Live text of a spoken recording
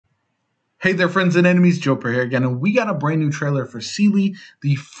Hey there, friends and enemies, Joper here again, and we got a brand new trailer for Seele,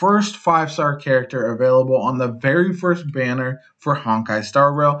 the first 5-star character available on the very first banner for Honkai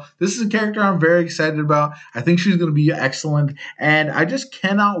Star Rail. This is a character I'm very excited about. I think she's going to be excellent, and I just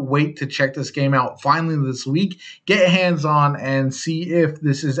cannot wait to check this game out finally this week, get hands on, and see if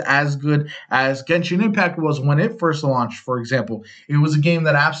this is as good as Genshin Impact was when it first launched, for example. It was a game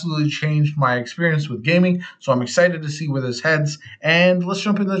that absolutely changed my experience with gaming, so I'm excited to see where this heads, and let's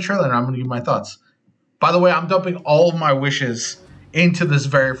jump into the trailer, and I'm going to give my thoughts. By the way, I'm dumping all of my wishes into this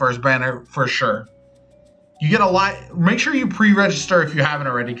very first banner for sure. You get a lot. Make sure you pre-register if you haven't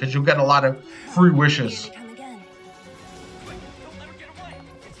already, because you'll get a lot of free wishes.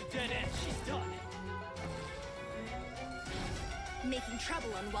 Making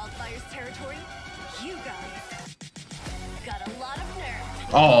trouble on Wildfire's territory? You guys got a lot of nerve.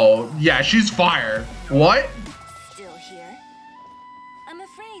 Oh, yeah, she's fire. What? Still here? I'm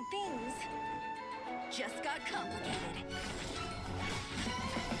afraid things just got complicated.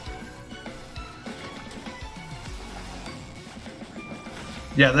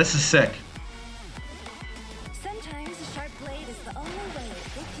 Yeah, this is sick. Sometimes a sharp blade is the only way to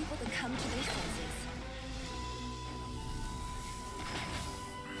get people to come to their senses.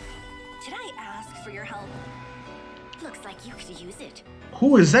 Did I ask for your help? Looks like you could use it.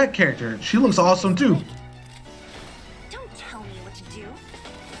 Who is that character? She looks awesome too. Don't tell me what to do.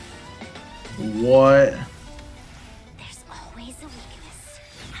 What? There's always a weakness.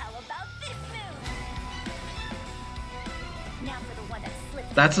 How about this move? Now for the one that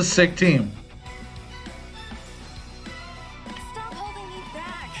slipped. That's a sick team. Stop holding me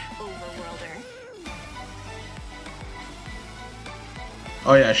back, Overworlder.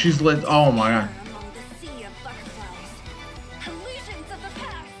 Oh yeah, she's lit. Oh my god. Among the sea of butterflies. Illusions of the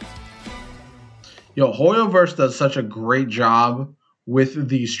past. Yo, Hoyoverse does such a great job with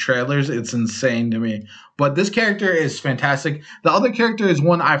these trailers. It's insane to me. But this character is fantastic. The other character is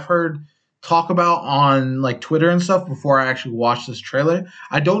one I've heard talk about on like Twitter and stuff before I actually watched this trailer.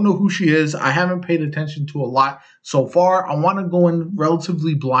 I don't know who she is. I haven't paid attention to a lot so far. I want to go in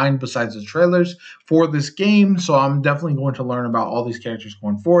relatively blind besides the trailers for this game, so I'm definitely going to learn about all these characters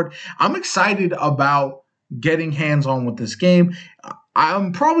going forward. I'm excited about getting hands-on with this game.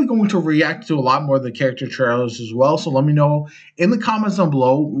 I'm probably going to react to a lot more of the character trailers as well, so let me know in the comments down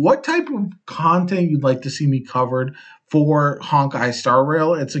below what type of content you'd like to see me covered for Honkai Star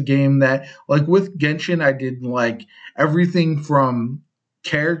Rail. It's a game that, like with Genshin, I did like everything from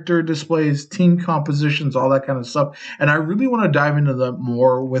character displays, team compositions, all that kind of stuff, and I really want to dive into that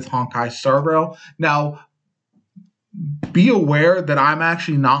more with Honkai Star Rail. Now, be aware that I'm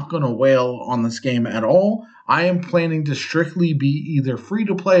actually not going to whale on this game at all. I am planning to strictly be either free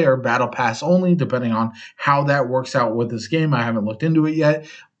to play or battle pass only, depending on how that works out with this game. I haven't looked into it yet,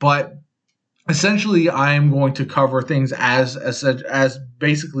 but essentially I am going to cover things as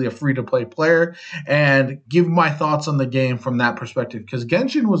basically a free to play player and give my thoughts on the game from that perspective, because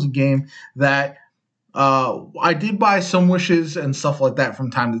Genshin was a game that I did buy some wishes and stuff like that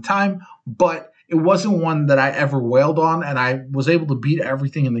from time to time, but it wasn't one that I ever wailed on, and I was able to beat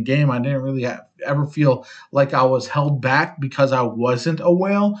everything in the game. I didn't really ever feel like I was held back because I wasn't a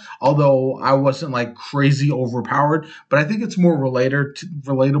whale, although I wasn't like crazy overpowered. But I think it's more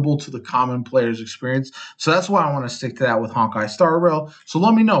relatable to the common player's experience. So that's why I want to stick to that with Honkai Star Rail. So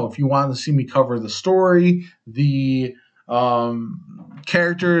let me know if you want to see me cover the story, the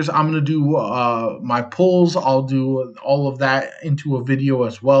characters. I'm going to do my pulls. I'll do all of that into a video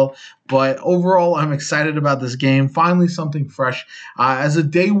as well. But overall, I'm excited about this game. Finally, something fresh. As a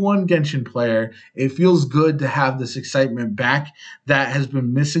day one Genshin player, it feels good to have this excitement back that has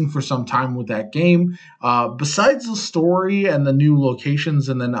been missing for some time with that game. Besides the story and the new locations,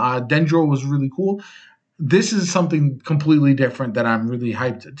 and then Dendro was really cool. This is something completely different that I'm really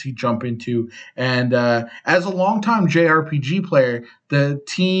hyped to jump into. And as a longtime JRPG player, the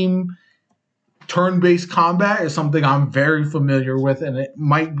team turn-based combat is something I'm very familiar with, and it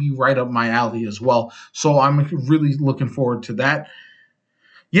might be right up my alley as well. So I'm really looking forward to that.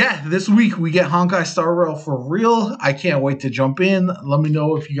 Yeah, this week we get Honkai Star Rail for real. I can't wait to jump in. Let me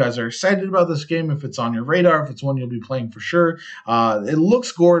know if you guys are excited about this game, if it's on your radar, if it's one you'll be playing for sure. It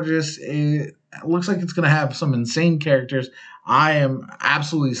looks gorgeous. It looks like it's going to have some insane characters. I am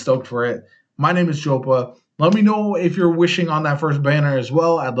absolutely stoked for it. My name is Jopa. Let me know if you're wishing on that first banner as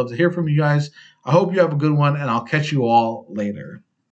well. I'd love to hear from you guys. I hope you have a good one, and I'll catch you all later.